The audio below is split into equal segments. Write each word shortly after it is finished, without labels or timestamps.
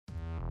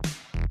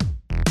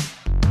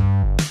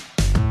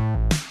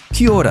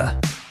Kia ora.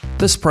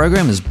 This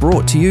program is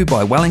brought to you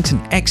by Wellington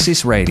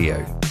Access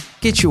Radio.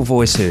 Get your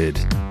voice heard.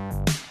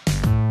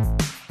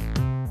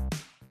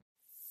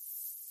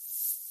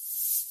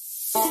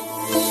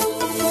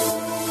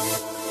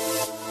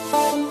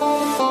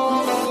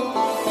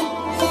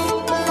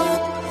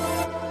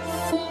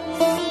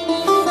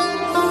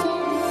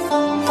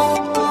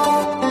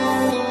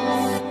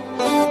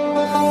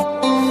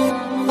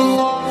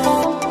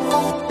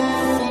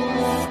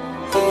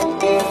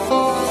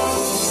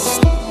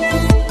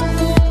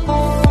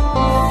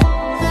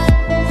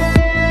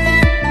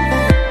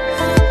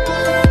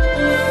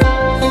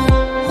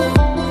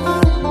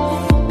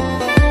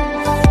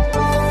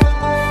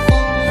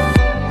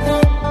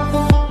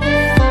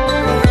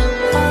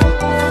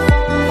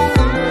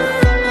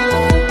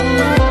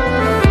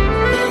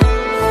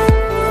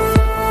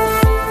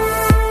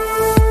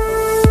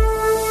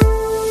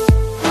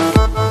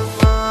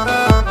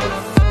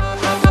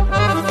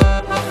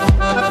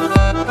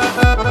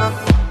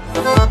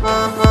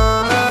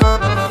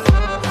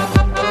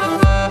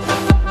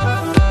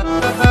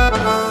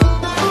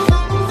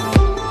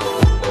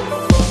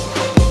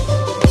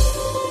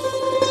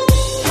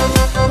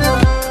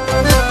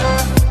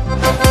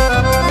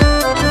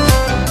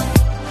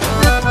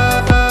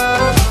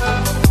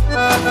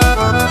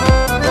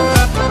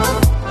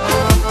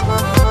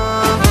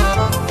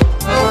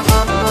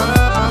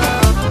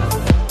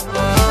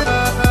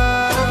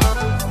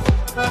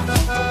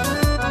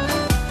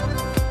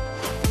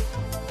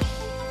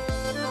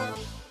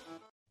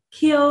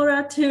 Kia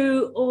ora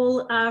to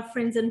all our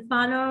friends in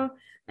whānau,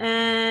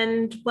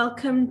 and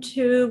welcome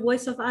to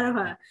Voice of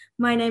Aroha.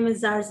 My name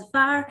is Zara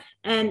Zafar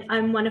and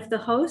I'm one of the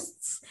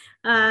hosts.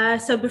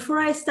 So before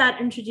I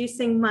start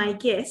introducing my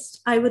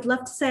guest, I would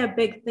love to say a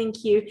big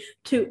thank you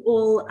to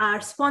all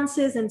our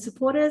sponsors and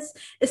supporters,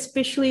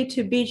 especially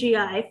to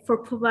BGI for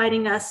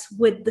providing us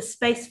with the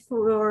space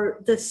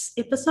for this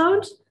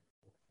episode.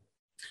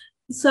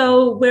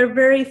 So we're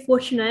very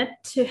fortunate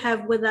to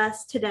have with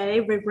us today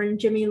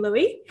Reverend Jimmy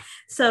Louis.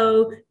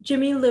 So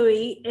Jimmy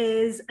Louis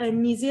is a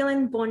New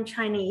Zealand-born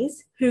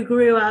Chinese who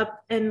grew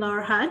up in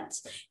Lower Hutt.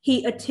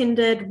 He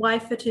attended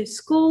Waifatu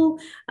School,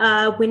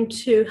 went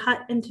to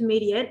Hutt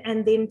Intermediate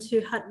and then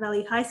to Hutt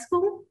Valley High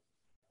School.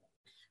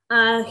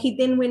 He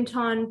then went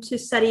on to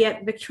study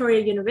at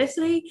Victoria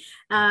University.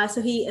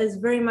 So he is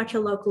very much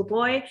a local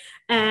boy,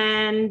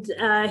 and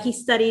he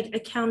studied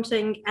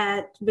accounting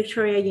at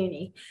Victoria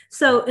Uni.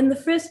 So in the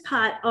first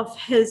part of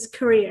his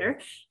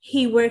career,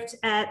 he worked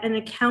at an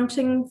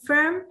accounting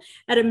firm,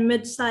 at a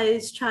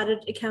mid-sized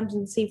chartered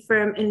accountancy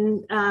firm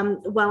in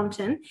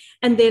Wellington.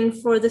 And then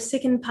for the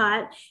second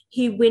part,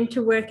 he went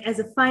to work as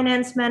a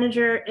finance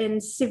manager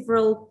in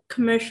several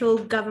commercial,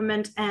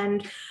 government,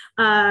 and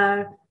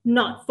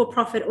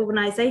not-for-profit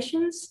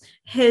organizations.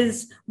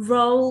 His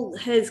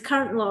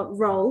current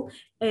role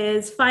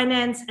is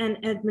finance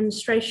and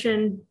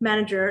administration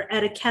manager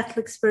at a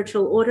Catholic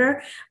spiritual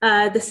order,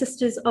 the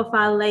Sisters of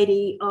Our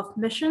Lady of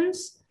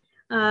Missions.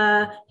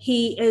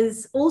 He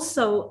is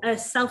also a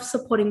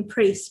self-supporting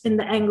priest in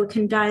the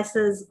Anglican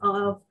Diocese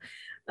of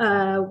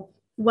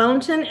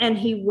Wellington, and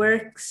he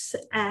works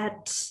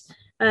at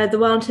the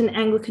Wellington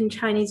Anglican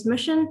Chinese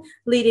Mission,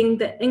 leading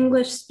the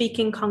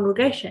English-speaking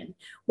congregation.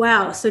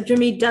 Wow, so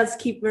Jimmy does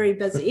keep very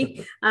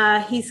busy.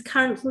 He's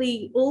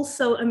currently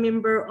also a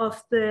member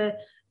of the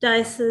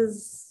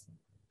Diocese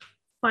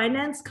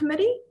Finance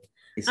Committee.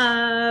 Yes.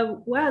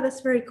 Wow,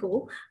 that's very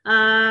cool.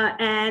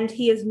 And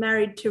he is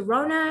married to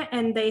Rona,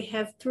 and they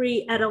have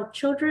 3 adult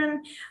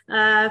children,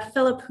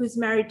 Philip, who's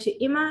married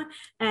to Emma,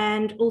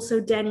 and also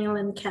Daniel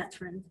and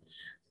Catherine.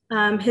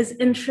 His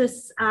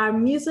interests are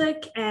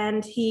music,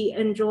 and he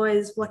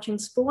enjoys watching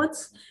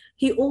sports.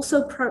 He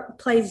also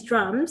plays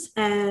drums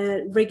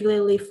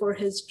regularly for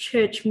his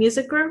church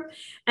music group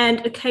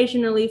and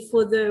occasionally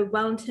for the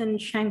Wellington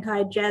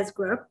Shanghai jazz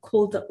group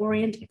called the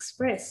Orient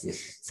Express.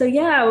 Yes. So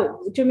yeah,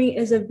 Jimmy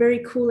is a very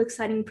cool,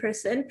 exciting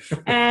person,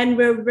 and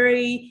we're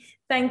very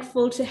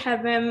thankful to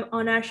have him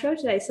on our show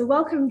today. So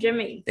welcome,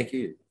 Jimmy. Thank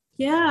you.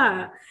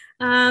 Yeah.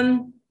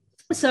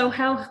 So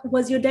how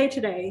was your day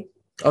today?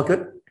 Oh,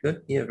 good.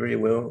 Yeah, very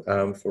well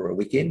for a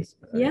weekend.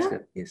 Yeah.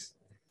 Yes.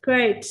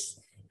 Great.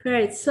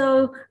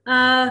 So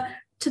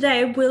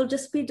today we'll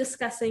just be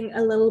discussing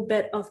a little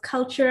bit of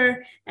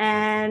culture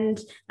and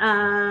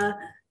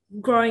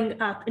growing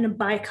up in a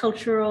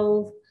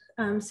bicultural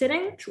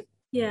setting. Sure.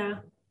 Yeah.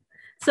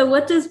 So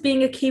what does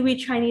being a Kiwi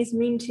Chinese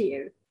mean to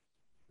you?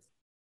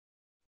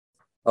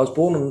 I was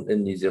born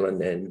in New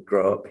Zealand and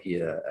grew up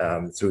here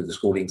through the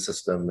schooling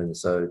system, and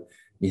so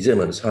New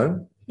Zealand is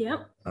home.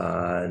 Yep.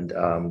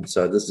 And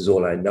so this is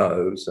all I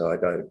know. So I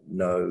don't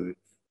know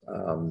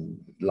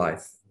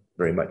life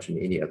very much in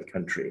any other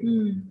country.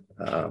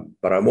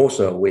 But I'm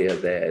also aware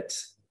that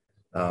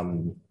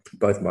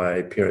both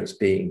my parents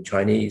being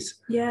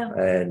Chinese,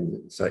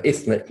 and so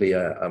ethnically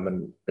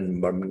I'm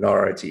in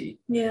minority,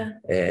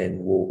 and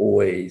will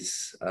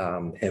always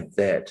have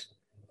that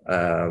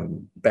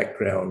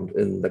background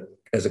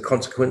as a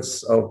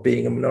consequence of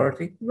being a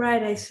minority.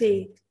 Right, I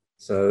see.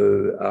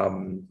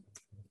 So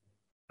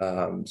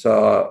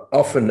So I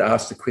often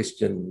ask the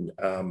question,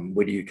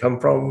 where do you come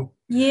from?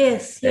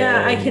 Yes,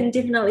 yeah, I And- can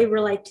definitely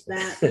relate to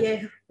that.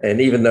 Yeah. And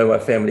even though my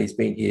family's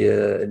been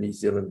here in New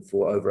Zealand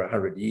for over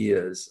 100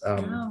 years, Oh,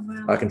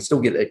 wow. I can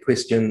still get that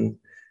question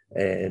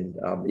and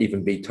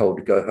even be told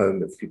to go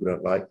home if people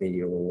don't like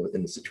me or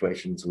in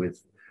situations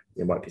with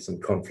there might be some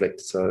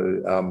conflict.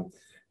 So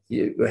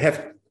you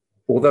have,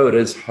 although it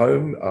is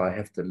home, I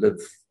have to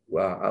live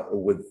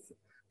with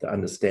the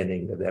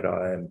understanding that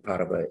I am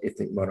part of an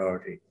ethnic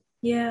minority.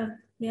 Yeah,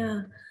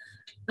 yeah.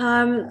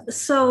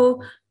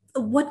 So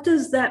what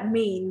does that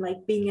mean,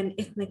 like being an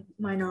ethnic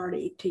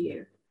minority to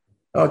you?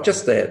 Oh,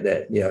 just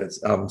that you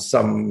know,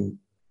 some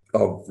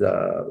of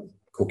the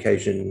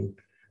Caucasian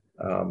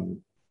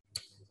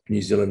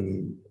New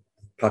Zealand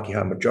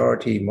Pākehā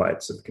majority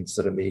might sort of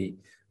consider me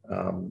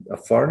a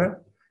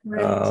foreigner,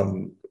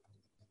 Right.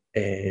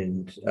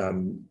 and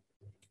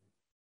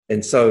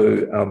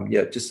so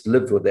yeah, just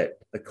live with that,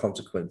 the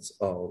consequence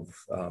of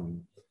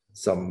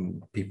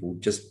some people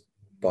just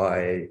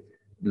by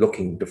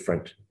looking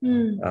different,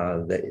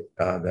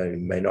 they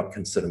may not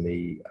consider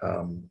me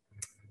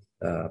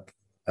a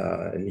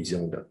New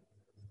Zealander.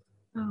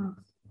 Oh.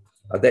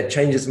 That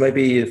changes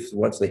maybe if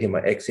once they hear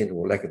my accent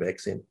or lack of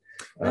accent.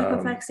 Lack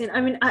of accent.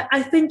 I mean,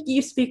 I think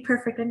you speak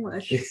perfect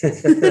English.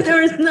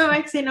 There is no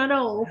accent at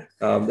all.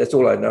 That's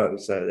all I know.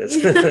 So that's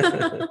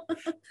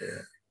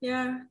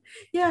Yeah.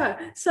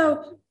 Yeah.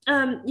 So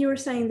you were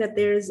saying that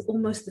there's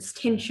almost this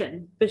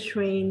tension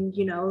between,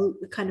 you know,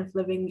 kind of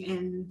living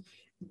in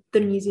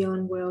the New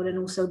Zealand world and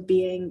also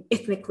being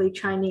ethnically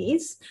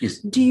Chinese. Yes.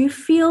 Do you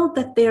feel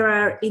that there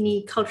are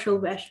any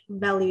cultural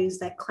values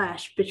that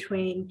clash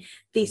between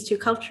these two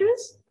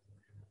cultures?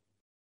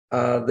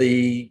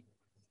 The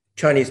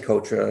Chinese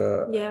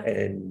culture Yeah.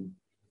 and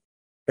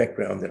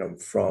background that I'm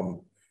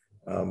from,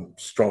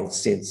 strong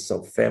sense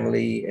of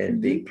family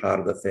and being part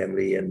of the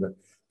family and the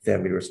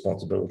family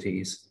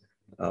responsibilities,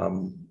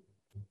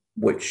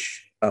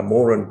 which are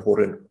more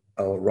important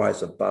or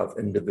rise above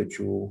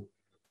individual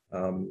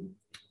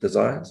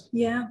desires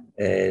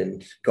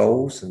and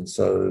goals. And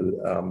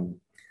so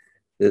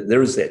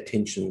there is that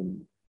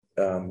tension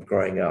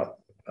growing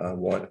up,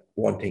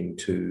 wanting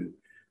to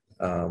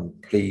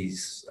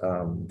please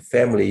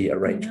family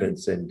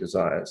arrangements and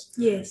desires.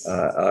 Yes.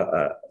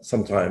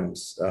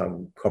 Sometimes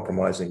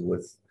compromising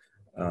with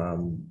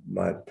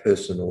my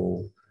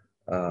personal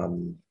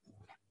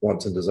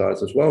wants and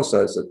desires as well.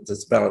 So it's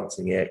a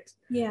balancing act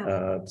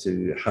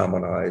to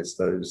harmonize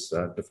those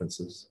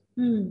differences.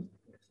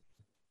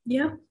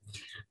 Yeah.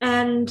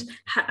 And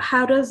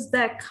how does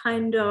that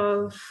kind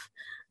of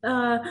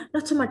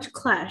not so much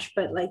clash,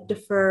 but like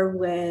differ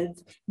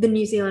with the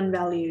New Zealand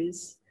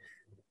values?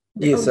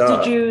 Yes.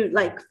 Did you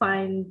like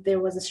find there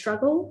was a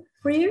struggle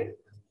for you?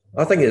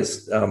 I think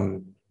it's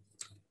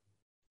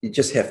you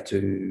just have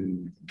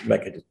to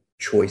make a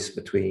choice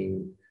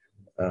between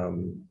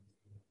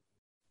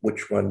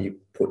which one you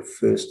put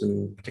first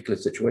in particular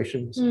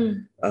situations.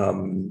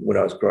 When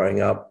I was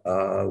growing up,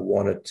 I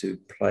wanted to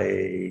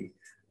play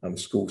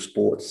school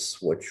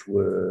sports, which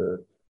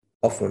were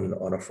often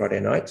on a Friday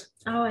night.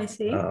 Oh, I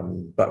see.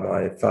 But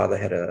my father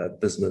had a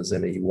business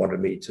and he wanted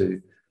me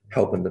to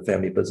help in the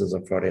family business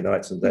on Friday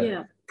nights, and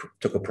that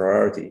took a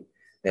priority.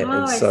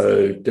 And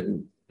so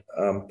didn't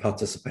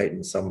participate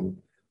in some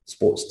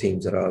sports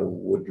teams that I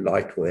would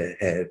like to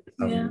have.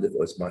 That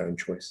was my own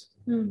choice.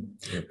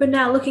 But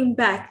now looking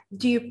back,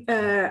 do you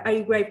are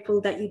you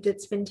grateful that you did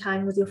spend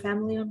time with your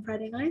family on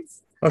Friday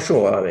nights? Oh,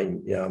 sure. I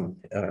mean,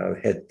 I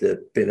had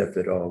the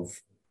benefit of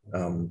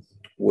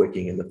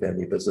working in the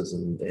family business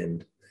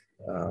and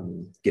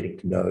getting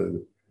to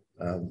know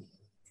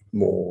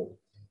more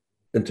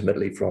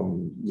intimately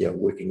from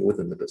working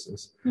within the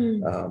business,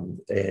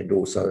 and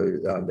also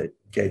that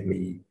gave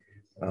me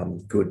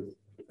good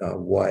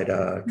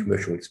wider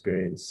commercial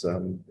experience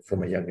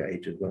from a younger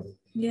age as well.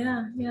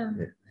 Yeah.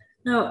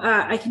 No,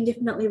 I can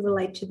definitely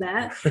relate to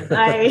that.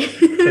 I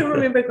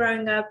remember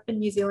growing up in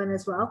New Zealand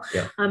as well.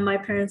 My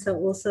parents are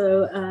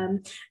also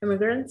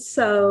immigrants.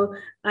 So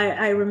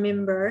I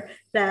remember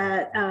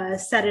that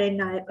Saturday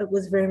night, it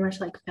was very much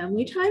like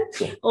family time.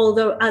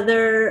 Although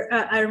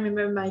I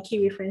remember my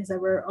Kiwi friends that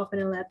were often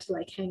allowed to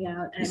like hang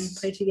out and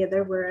play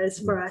together. Whereas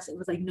for us, it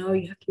was like, no,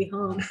 you have to be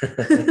home.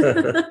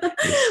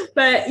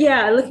 But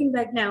yeah, looking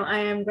back now, I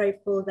am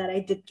grateful that I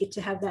did get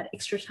to have that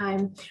extra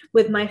time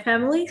with my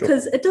family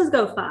because it does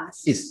go fast.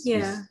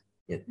 Yes.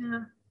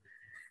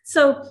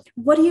 So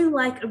what do you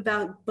like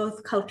about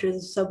both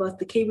cultures? So both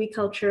the Kiwi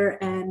culture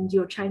and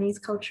your Chinese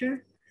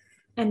culture,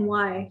 and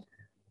why?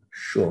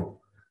 Sure.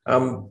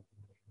 I've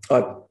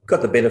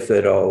got the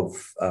benefit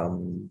of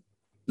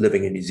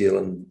living in New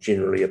Zealand,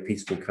 generally a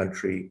peaceful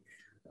country.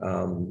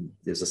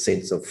 There's a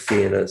sense of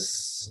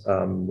fairness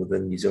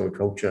within New Zealand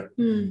culture.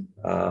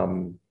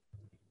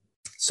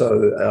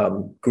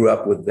 So grew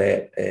up with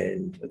that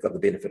and I got the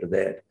benefit of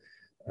that.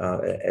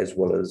 As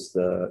well as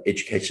the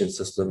education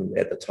system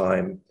at the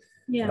time.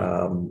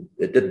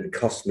 It didn't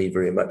cost me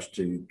very much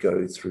to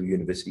go through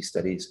university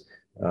studies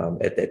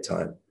at that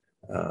time.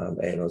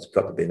 And I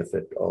got the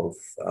benefit of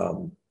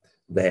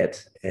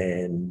that.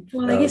 And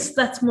well, I guess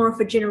that's more of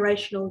a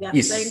generational gap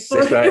yes, thing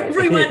for that's right.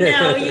 everyone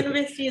now.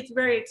 University is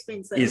very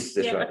expensive. Yes,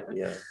 that's right.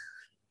 Yeah.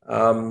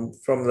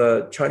 From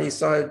the Chinese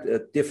side,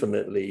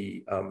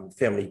 definitely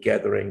family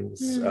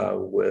gatherings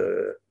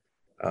were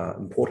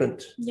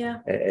important. Yeah.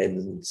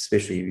 And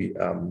especially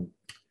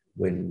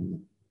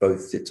when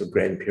both sets of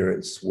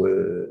grandparents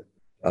were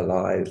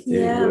alive,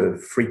 there were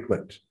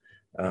frequent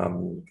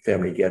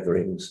family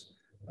gatherings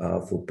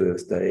for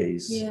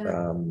birthdays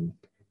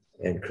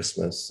and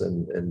Christmas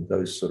and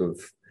those sort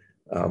of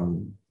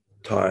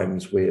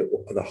times where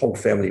the whole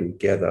family would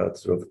gather,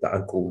 sort of the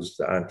uncles,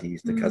 the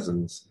aunties, the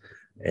cousins,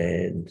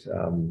 and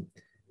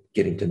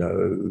getting to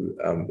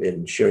know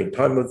and sharing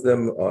time with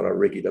them on a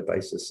regular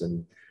basis.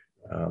 And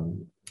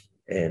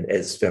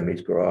as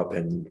families grow up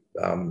and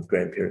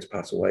grandparents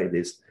pass away,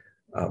 there's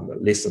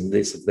less and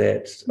less of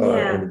that,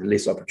 and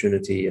less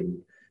opportunity,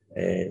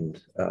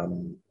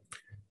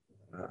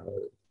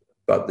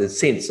 but the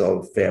sense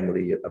of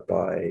family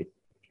by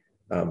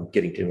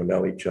getting to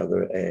know each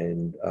other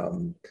and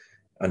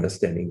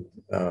understanding,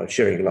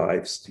 sharing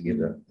lives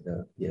together.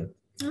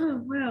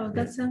 Oh, wow.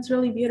 That sounds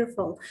really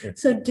beautiful. Yeah.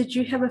 So did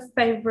you have a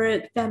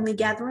favorite family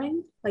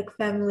gathering, like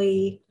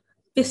family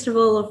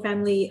festival or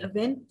family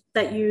event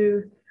that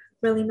you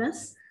really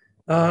miss?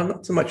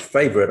 Not so much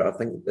favorite. I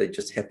think they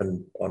just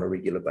happen on a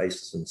regular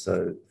basis. And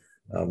so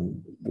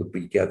would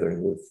be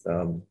gathering with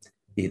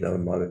either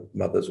my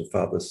mother's or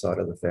father's side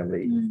of the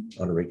family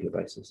on a regular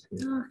basis.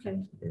 Yeah. Oh, okay.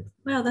 Yeah.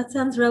 Wow, that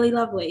sounds really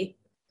lovely.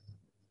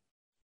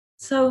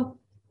 So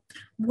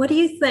what do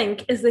you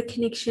think is the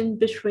connection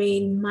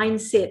between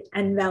mindset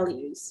and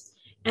values?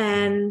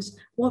 And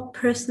what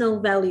personal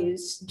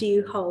values do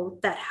you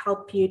hold that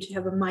help you to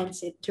have a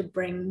mindset to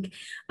bring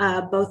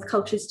both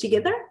cultures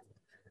together?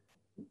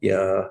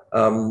 Yeah,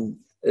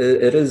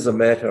 it is a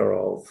matter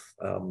of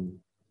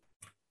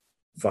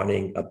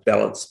finding a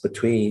balance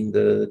between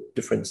the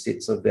different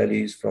sets of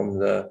values from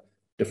the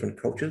different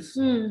cultures,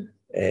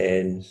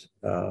 and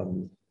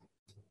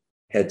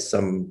had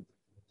some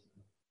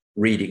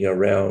reading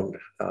around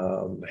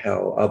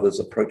how others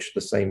approach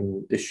the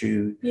same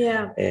issue.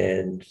 Yeah.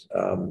 And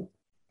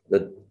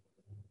the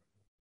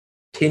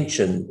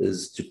tension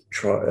is to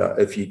try,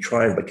 if you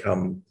try and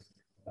become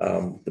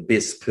the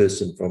best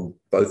person from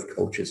both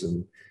cultures,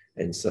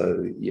 and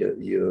so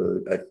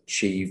you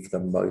achieve the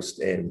most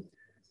and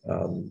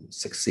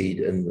succeed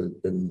in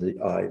the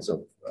eyes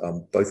of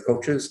both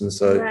cultures. And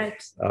so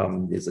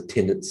there's a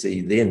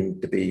tendency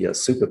then to be a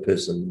super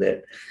person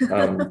that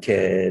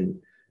can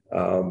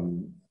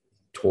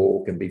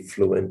talk and be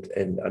fluent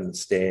and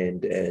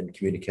understand and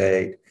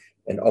communicate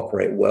and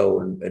operate well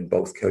in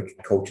both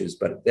cultures,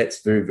 but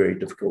that's very, very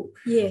difficult.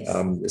 Yes.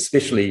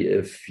 Especially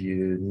if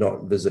you're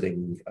not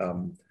visiting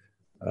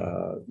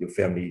your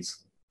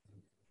family's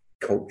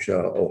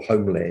culture or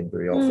homeland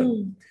very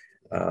often.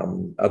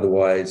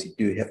 Otherwise, you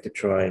do have to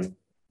try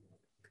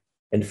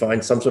and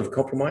find some sort of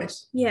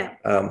compromise. Yeah.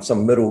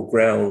 Some middle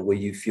ground where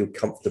you feel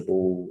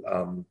comfortable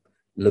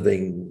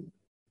living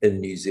in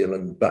New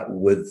Zealand, but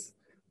with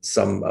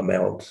some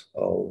amount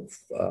of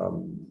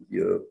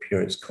your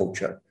parents'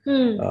 culture,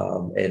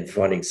 and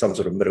finding some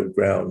sort of middle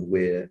ground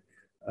where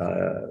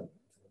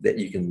that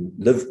you can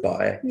live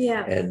by,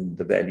 and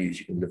the values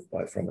you can live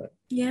by from it.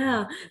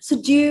 Yeah. So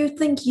do you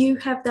think you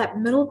have that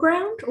middle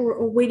ground,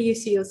 or where do you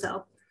see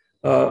yourself?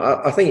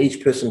 I think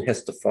each person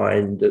has to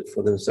find it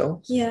for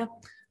themselves. Yeah.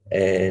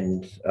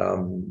 And, I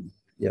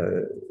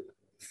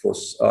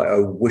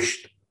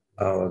wished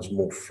I was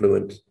more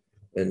fluent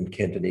in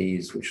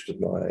Cantonese, which was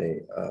my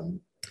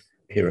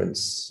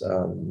parents'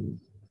 home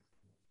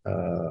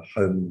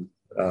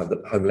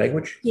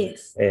language.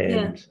 Yes.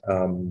 And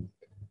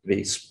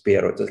be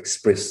able to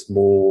express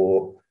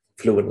more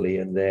fluently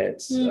in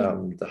that,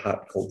 the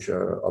heart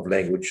culture of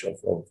language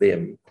of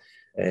them.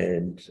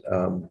 And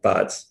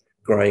but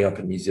growing up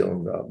in New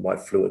Zealand, my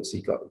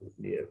fluency got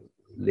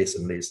less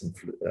and less,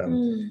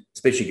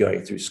 especially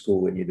going through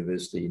school and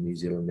university in New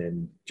Zealand,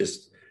 and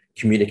just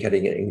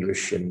communicating in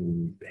English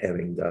and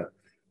having the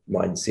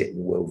mindset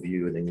and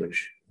worldview in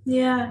English.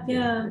 Yeah.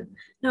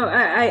 No,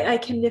 I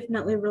can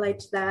definitely relate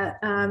to that.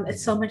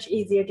 It's so much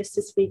easier just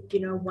to speak,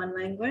 one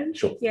language.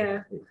 Sure.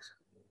 Yeah.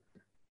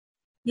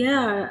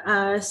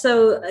 Yeah.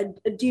 So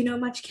do you know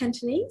much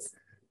Cantonese?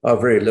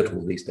 Very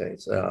little these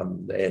days.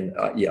 And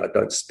I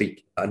don't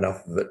speak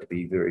enough of it to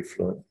be very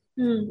fluent.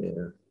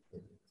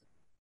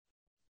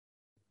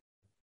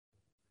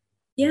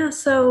 Yeah.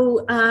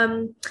 So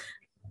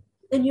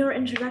in your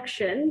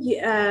introduction,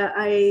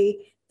 I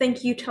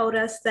think you told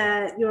us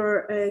that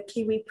you're a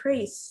Kiwi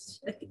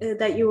priest,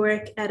 that you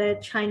work at a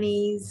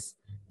Chinese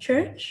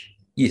church.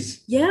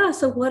 Yes. Yeah.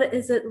 So what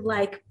is it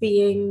like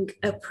being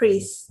a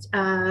priest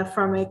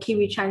from a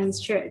Kiwi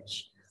Chinese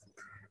church?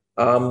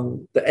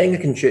 The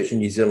Anglican Church in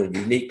New Zealand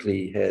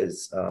uniquely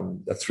has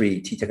a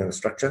three titanga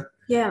structure.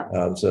 Yeah.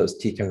 So it's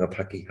titanga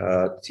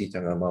Pakeha,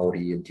 titanga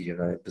Māori, and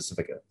titanga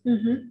Pacifica.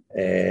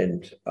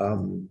 And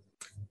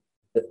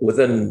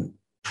within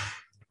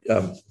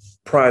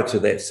prior to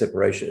that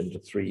separation into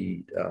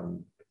three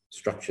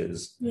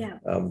structures. Yeah.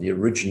 The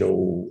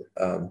original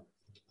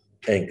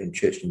Anglican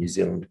Church in New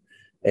Zealand,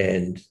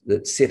 and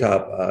that set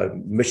up a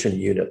mission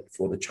unit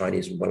for the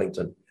Chinese in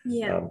Wellington,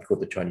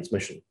 called the Chinese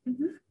Mission.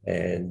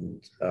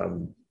 And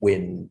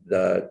when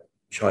the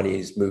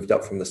Chinese moved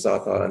up from the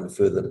South Island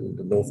further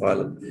into the North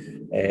Island,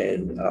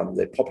 and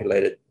they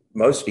populated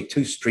mostly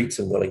two streets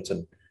in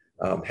Wellington,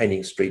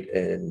 Haining Street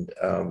and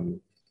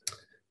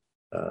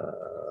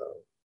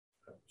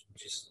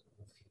just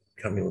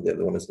can't remember what the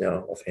other one is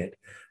now offhand.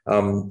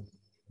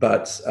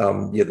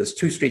 There's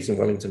two streets in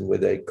Wellington where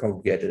they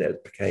congregated as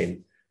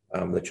became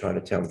the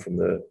Chinatown from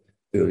the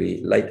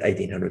late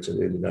 1800s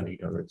and early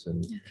 1900s.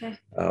 And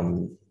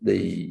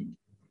the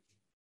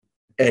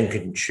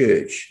Anglican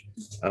Church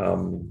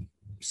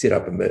set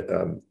up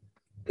the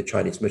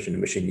Chinese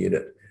mission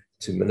unit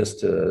to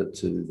minister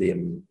to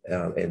them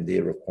and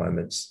their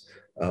requirements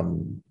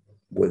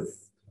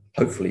with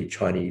hopefully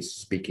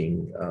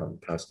Chinese-speaking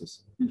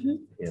pastors.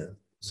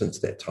 Since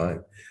that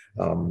time.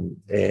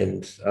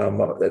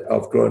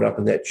 I've grown up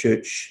in that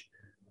church,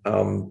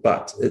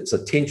 but it's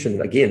a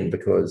tension again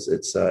because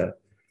it's a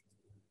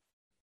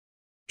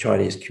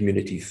Chinese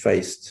community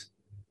focused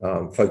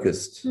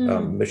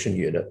mission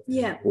unit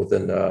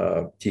within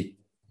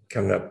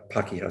Tikanga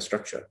Pakeha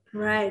structure.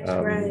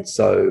 Right.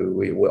 So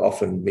we were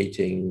often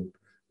meeting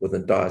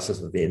within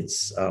diocese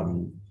events,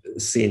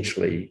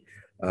 essentially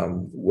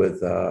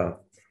with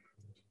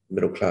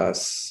middle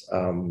class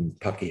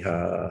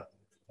Pakeha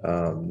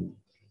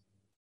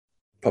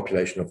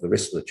population of the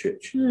rest of the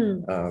church,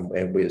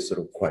 and we're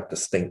sort of quite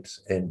distinct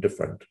and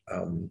different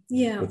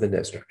within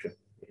that structure.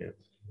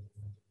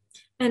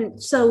 And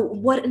so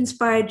what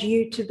inspired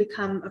you to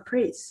become a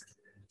priest?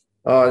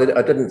 I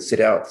didn't set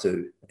out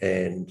to,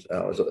 and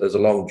it was a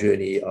long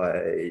journey.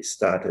 I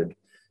started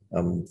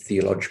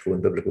theological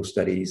and biblical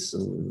studies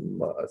in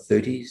my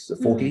 30s, the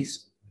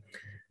 40s,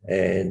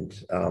 and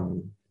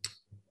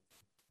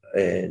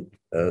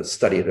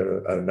studied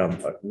a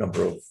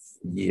number of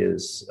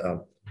years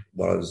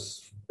while I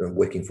was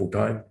working full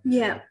time.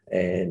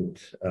 And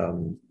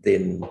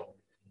then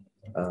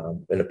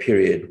in a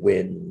period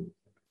when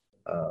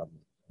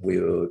we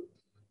were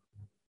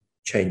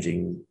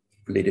changing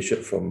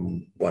leadership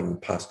from one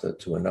pastor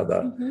to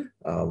another,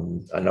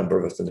 a number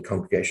of us in the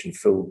congregation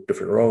filled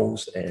different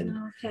roles, and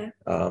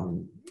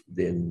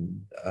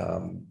then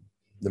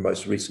the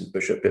most recent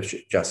Bishop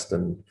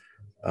Justin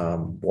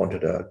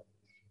wanted a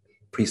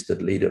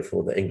priesthood leader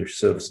for the English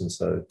service, and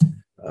so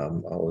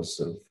I was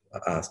sort of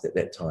asked at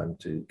that time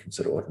to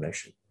consider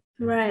ordination.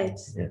 Right.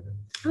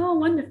 Oh,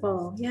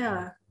 wonderful.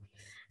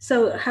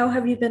 So how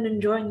have you been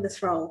enjoying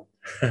this role?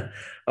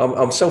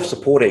 I'm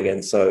self-supporting,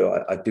 and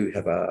so I do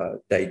have a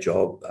day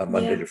job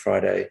Monday to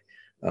Friday,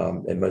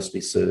 and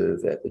mostly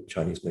serve at the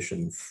Chinese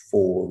Mission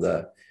for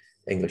the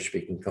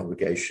English-speaking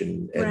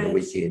congregation and the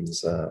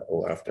weekends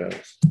or after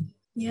hours.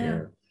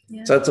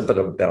 So it's a bit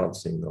of a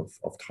balancing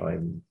of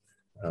time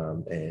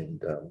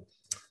and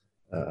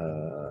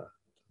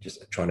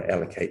just trying to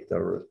allocate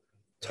the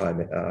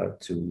time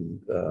to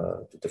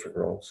the different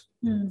roles.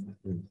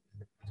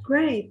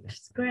 Great.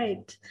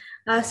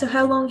 So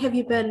how long have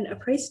you been a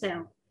priest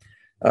now?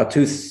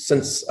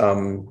 Since I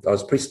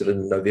was priested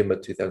in November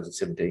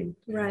 2017.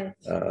 Right.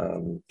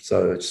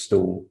 So it's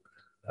still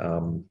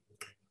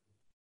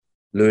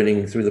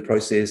learning through the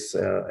process,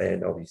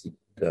 and obviously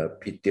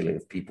dealing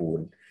with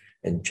people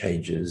and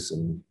changes,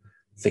 and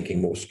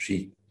thinking more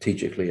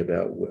strategically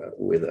about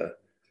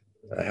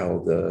how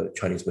the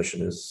Chinese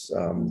mission is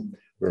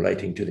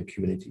relating to the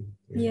community.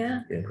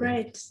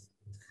 Great.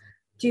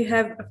 Do you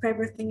have a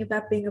favorite thing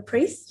about being a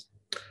priest?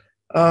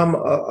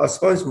 I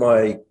suppose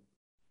my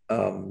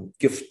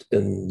gift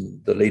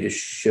in the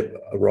leadership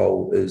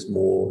role is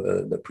more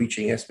the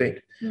preaching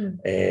aspect,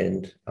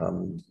 and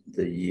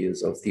the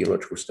years of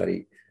theological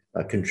study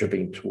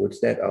contributing towards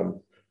that. I'm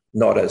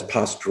not as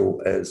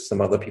pastoral as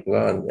some other people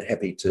are, and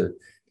happy to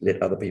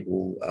let other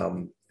people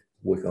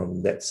work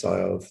on that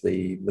side of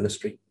the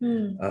ministry.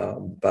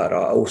 But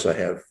I also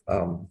have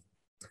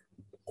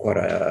quite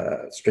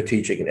a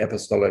strategic and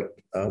apostolic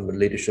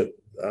leadership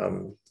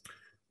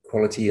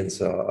quality, and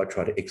so I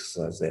try to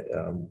exercise that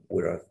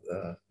where I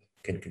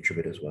can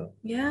contribute as well.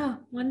 Yeah,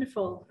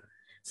 wonderful.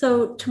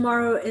 So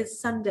tomorrow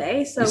is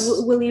Sunday, so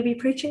will you be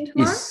preaching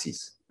tomorrow?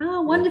 Yes.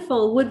 Oh,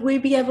 wonderful. Yeah. Would we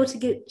be able to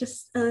get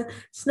just a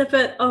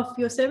snippet of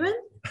your sermon?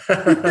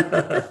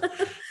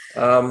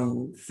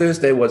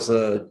 Thursday was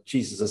a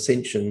Jesus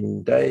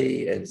Ascension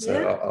Day, and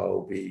so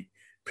I'll be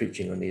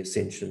preaching on the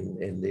Ascension,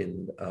 and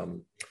then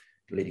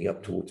leading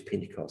up towards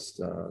Pentecost.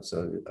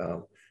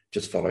 So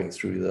just following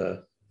through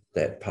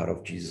that part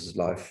of Jesus'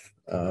 life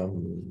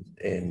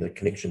and the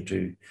connection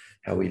to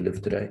how we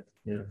live today.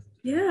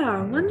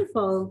 Yeah,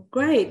 wonderful.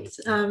 Great.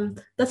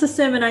 That's a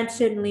sermon I'd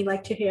certainly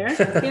like to hear.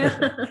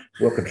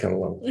 Welcome, come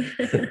along.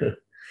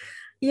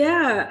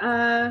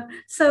 Yeah.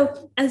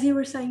 So as you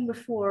were saying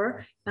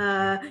before,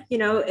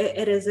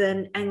 it is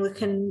an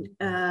Anglican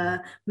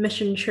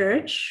mission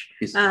church,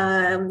 Yes.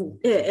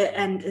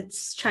 and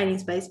it's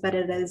Chinese based, but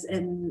it is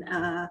in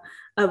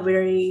a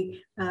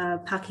very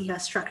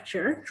Pakeha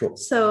structure. Sure.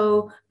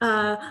 So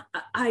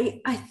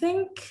I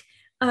think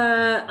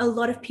a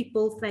lot of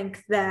people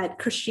think that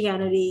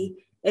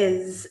Christianity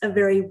is a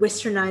very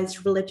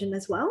westernized religion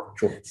as well.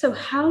 Sure. So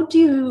how do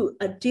you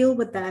deal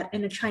with that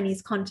in a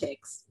Chinese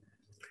context?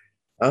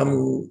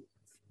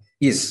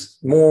 Yes,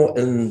 more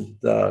in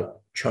the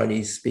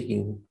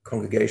Chinese-speaking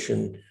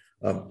congregation,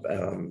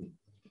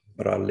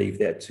 but I'll leave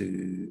that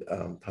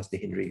to Pastor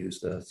Henry, who's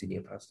the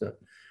senior pastor.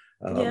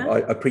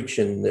 I preach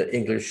in the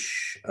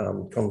English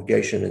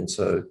congregation, and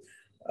so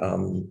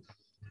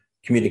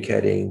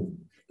communicating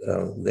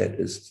that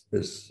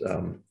is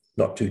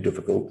not too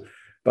difficult.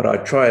 But I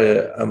try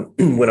to,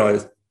 when I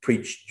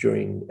preach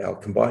during our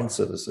combined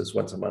services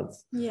once a month,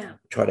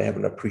 try to have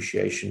an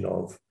appreciation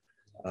of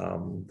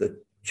the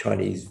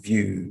Chinese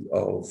view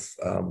of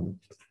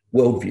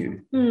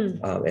worldview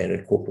and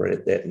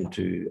incorporate that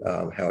into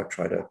how I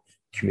try to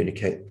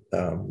communicate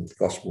the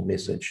gospel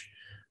message.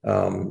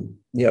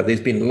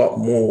 There's been a lot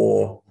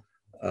more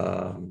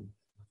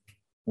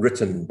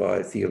written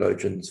by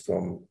theologians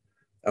from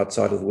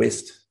outside of the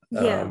West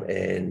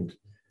and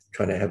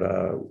trying to have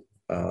a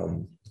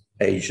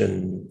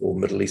Asian or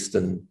Middle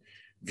Eastern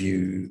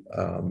view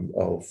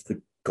of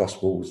the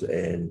Gospels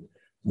and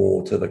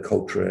more to the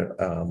culture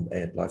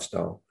and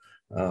lifestyle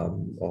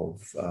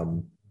of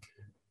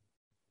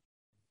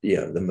the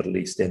Middle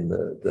East and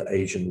the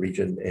Asian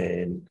region,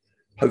 and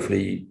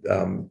hopefully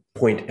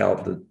point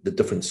out the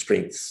different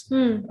strengths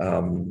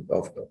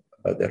of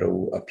that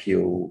will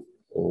appeal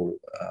or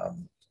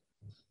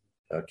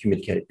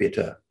communicate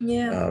better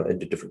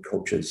into different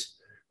cultures.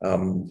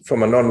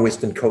 From a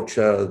non-Western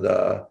culture,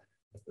 the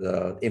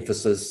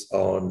emphasis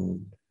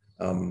on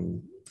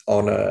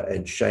honor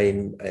and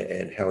shame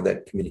and how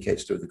that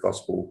communicates through the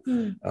gospel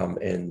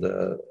and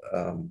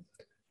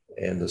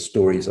the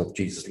stories of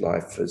Jesus'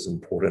 life is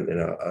important,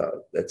 and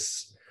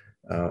that's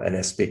an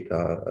aspect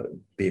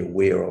be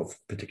aware of,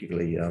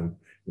 particularly in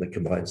the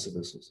combined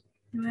services.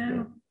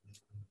 Wow,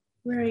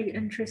 very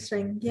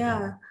interesting.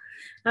 Yeah.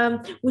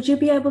 Would you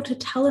be able to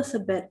tell us a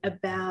bit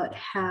about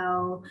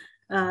how,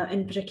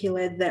 in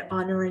particular, the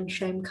honor and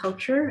shame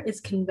culture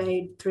is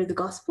conveyed through the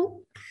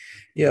gospel?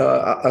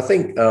 Yeah, I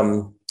think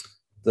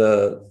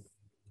the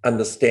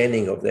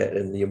understanding of that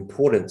and the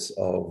importance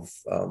of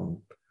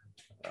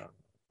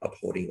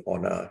upholding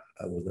honor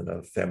within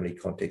a family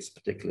context,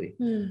 particularly,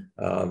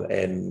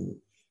 and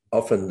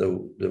often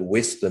the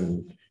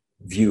Western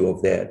view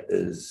of that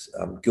is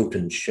guilt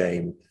and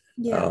shame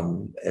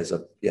as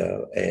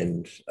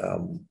and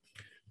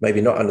maybe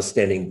not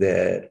understanding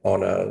that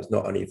honor is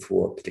not only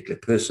for a particular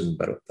person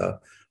but the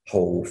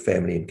whole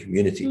family and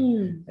community,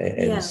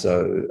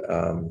 so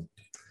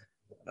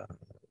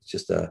it's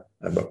just a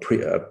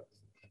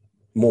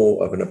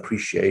more of an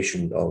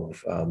appreciation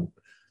of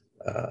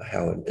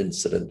how an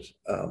incident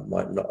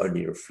might not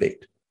only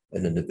reflect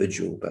an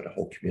individual but a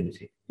whole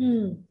community.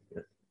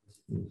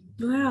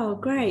 Wow,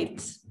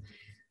 great.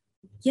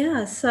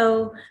 Yeah,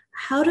 so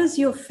how does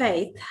your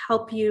faith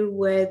help you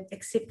with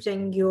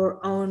accepting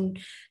your own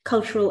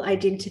cultural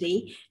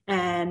identity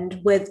and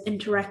with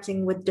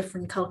interacting with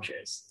different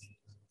cultures?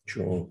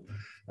 Sure.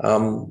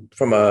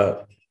 From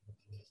a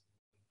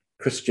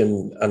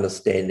Christian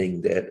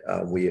understanding that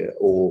we are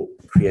all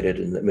created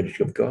in the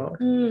image of God.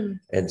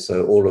 And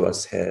so all of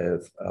us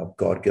have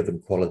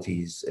God-given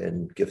qualities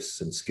and gifts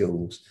and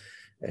skills,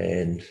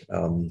 and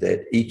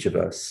that each of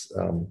us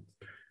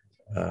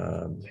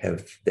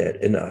have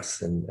that in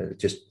us, and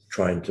just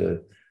trying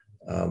to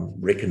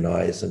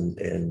recognize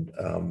and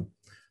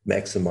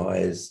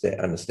maximize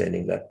that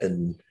understanding that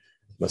in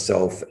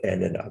myself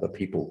and in other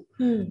people.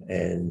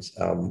 And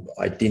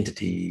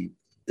identity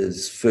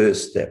is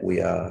first that we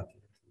are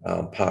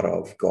part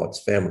of God's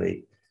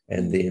family,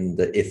 and then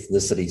the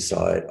ethnicity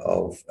side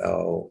of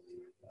our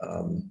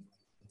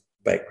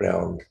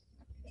background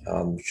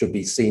should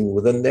be seen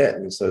within that.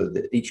 And so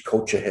that each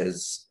culture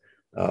has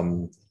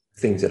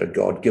things that are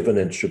God-given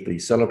and should be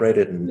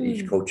celebrated, and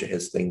each culture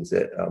has things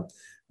that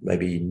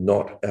maybe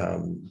not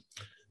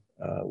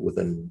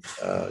within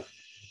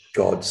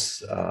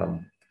God's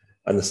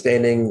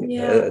understanding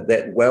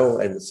that well,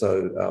 and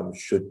so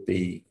should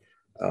be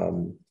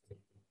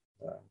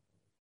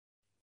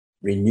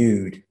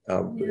renewed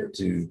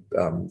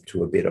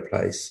to a better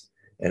place.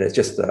 And it's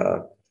just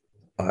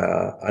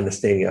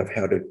understanding of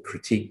how to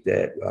critique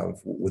that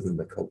within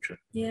the culture.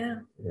 Yeah.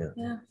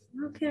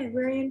 Okay,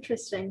 very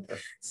interesting.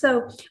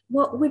 So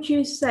what would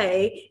you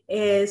say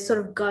is sort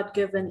of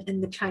God-given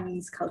in the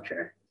Chinese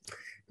culture?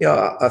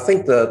 Yeah, I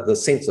think the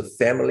sense of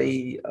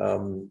family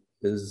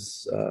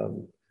is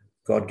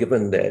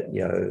God-given, that,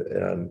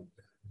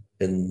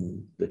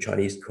 in the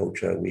Chinese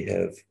culture, we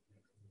have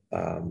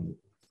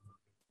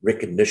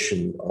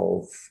recognition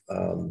of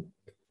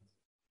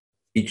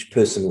each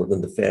person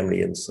within the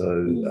family. And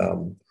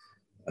so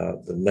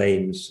the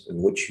names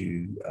in which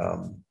you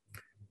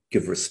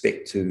give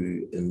respect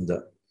to, in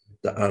the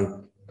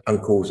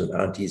uncles and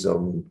aunties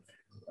on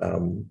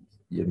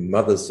your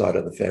mother's side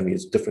of the family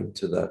is different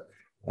to the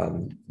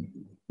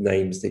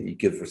names that you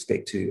give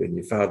respect to in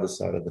your father's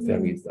side of the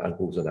family, the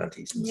uncles and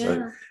aunties. And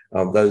so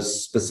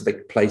those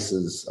specific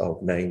places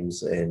of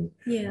names and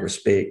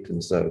respect.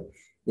 And so,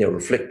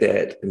 reflect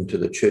that into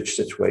the church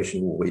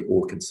situation where we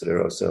all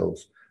consider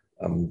ourselves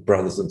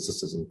brothers and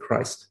sisters in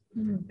Christ.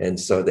 And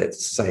so that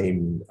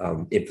same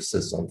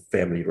emphasis on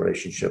family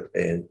relationship,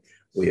 and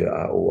we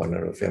are all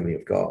under a family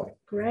of God.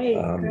 Great.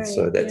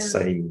 So that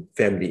same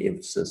family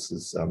emphasis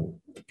is,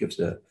 gives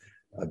a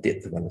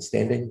depth of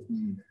understanding.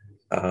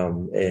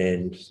 So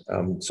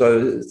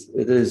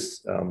it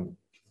is,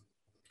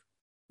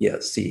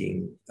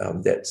 seeing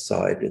that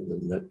side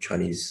in the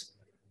Chinese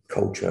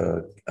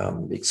culture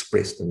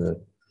expressed in a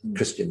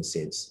Christian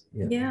sense.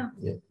 Yeah,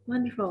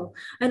 wonderful.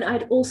 And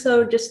I'd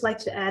also just like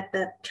to add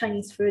that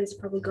Chinese food is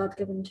probably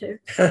God-given too.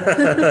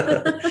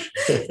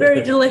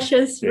 Very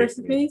delicious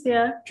recipes.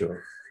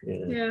 Sure.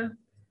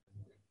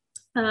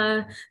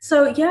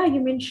 So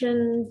you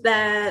mentioned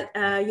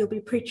that you'll be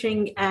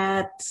preaching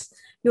at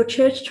your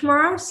church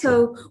tomorrow.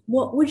 So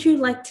what would you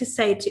like to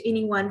say to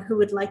anyone who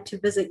would like to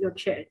visit your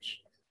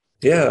church?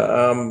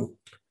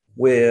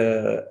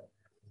 We're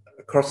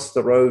across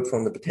the road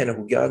from the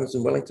Botanical Gardens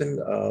in Wellington,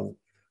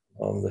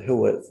 on the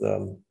hill at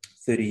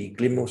 30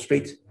 Glenmore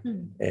Street,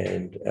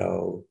 and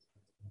our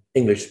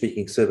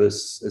English-speaking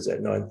service is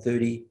at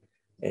 9:30,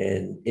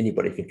 and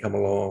anybody can come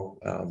along,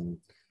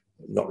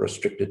 not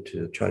restricted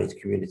to the Chinese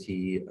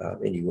community.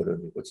 Anyone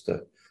who wants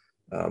to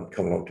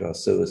come along to our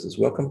service is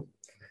welcome.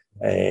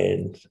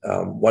 And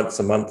once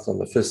a month, on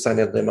the first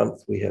Sunday of the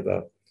month, we have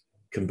a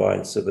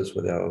combined service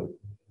with our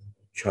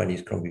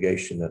Chinese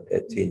congregation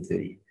at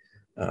 10:30,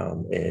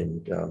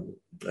 and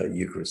a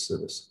Eucharist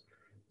service.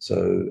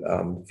 So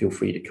feel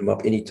free to come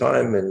up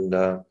anytime and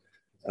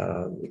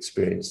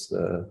experience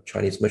the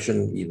Chinese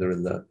mission, either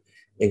in the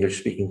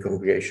English-speaking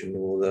congregation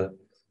or the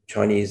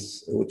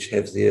Chinese, which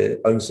has their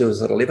own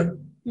service at 11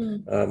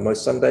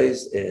 most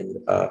Sundays, and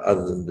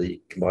other than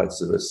the combined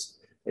service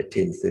at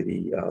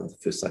 10:30, the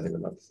first Sunday of the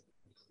month.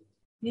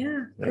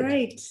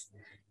 Great.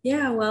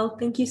 Well,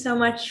 thank you so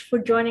much for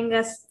joining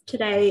us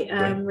today,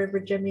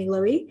 Reverend Jimmy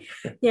Louis.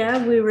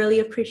 We really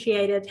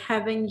appreciated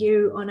having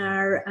you on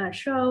our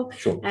show.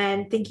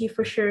 And thank you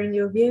for sharing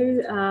your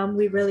view.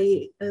 We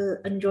really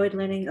enjoyed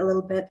learning a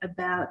little bit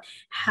about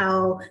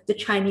how the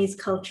Chinese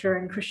culture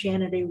and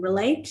Christianity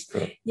relate.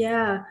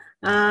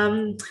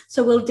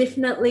 So we'll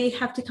definitely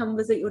have to come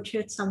visit your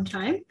church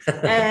sometime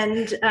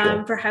and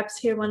perhaps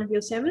hear one of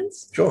your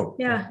sermons. No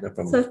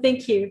problem. So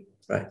thank you.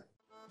 Right.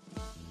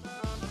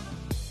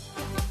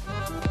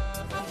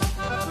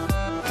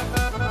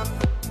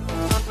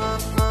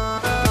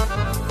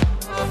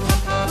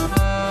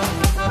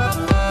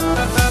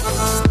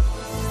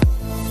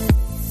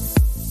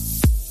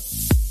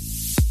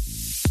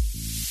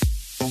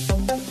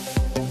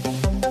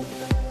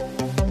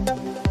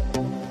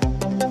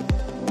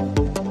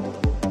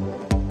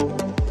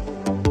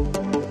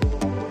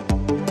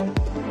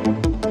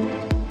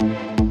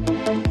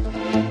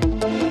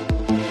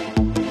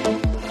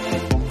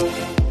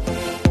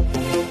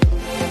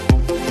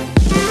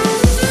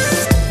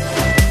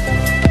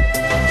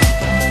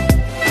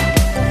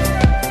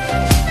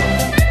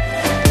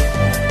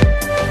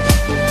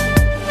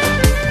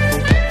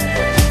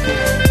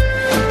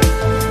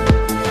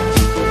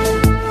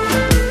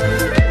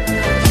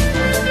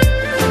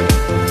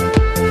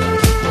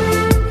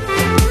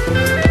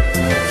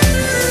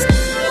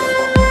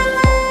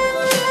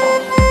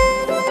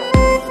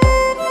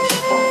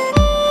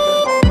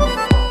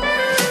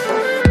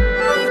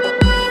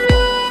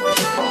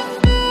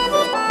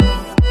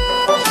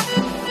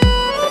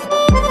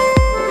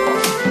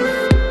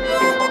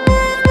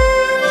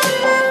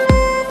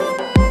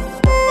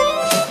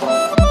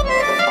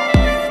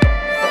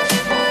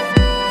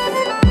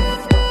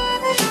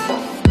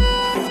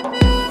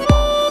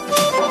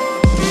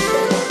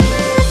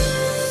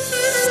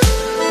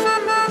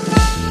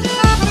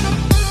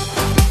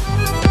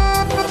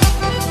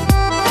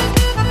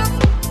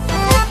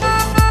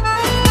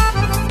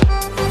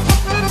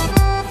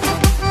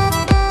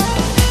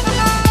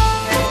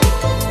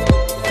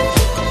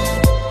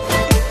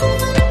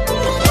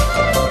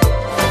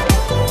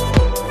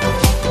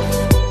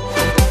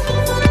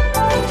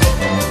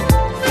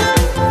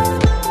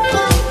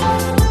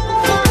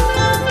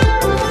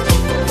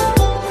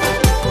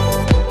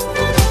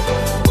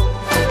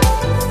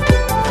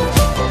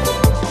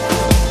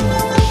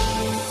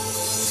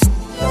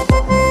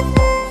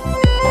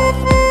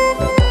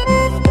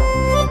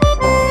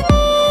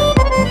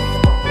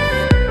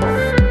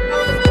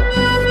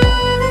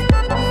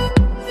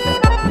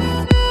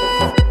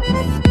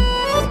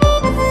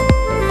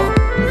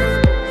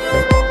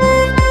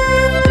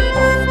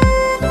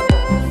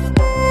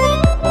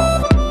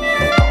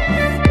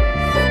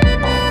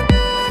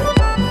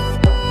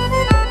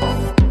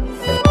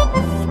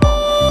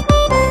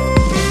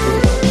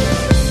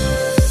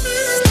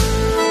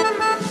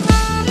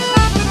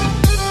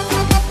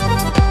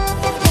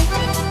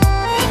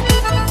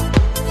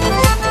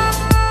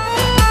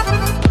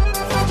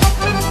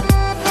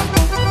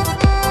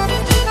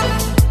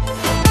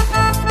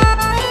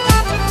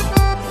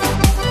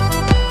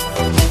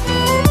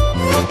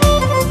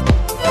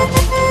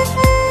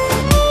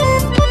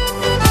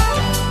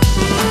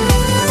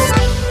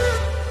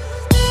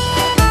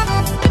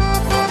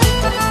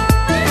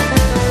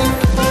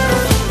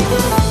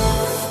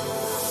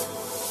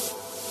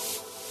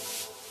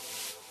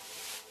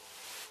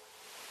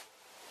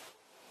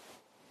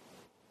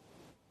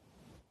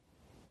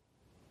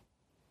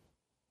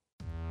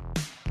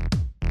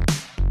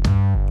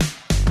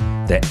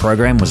 That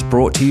program was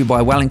brought to you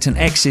by Wellington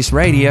Access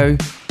Radio.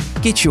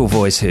 Get your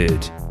voice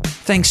heard.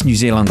 Thanks New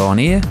Zealand On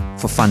Air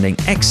for funding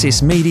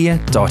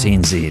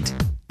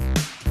accessmedia.nz.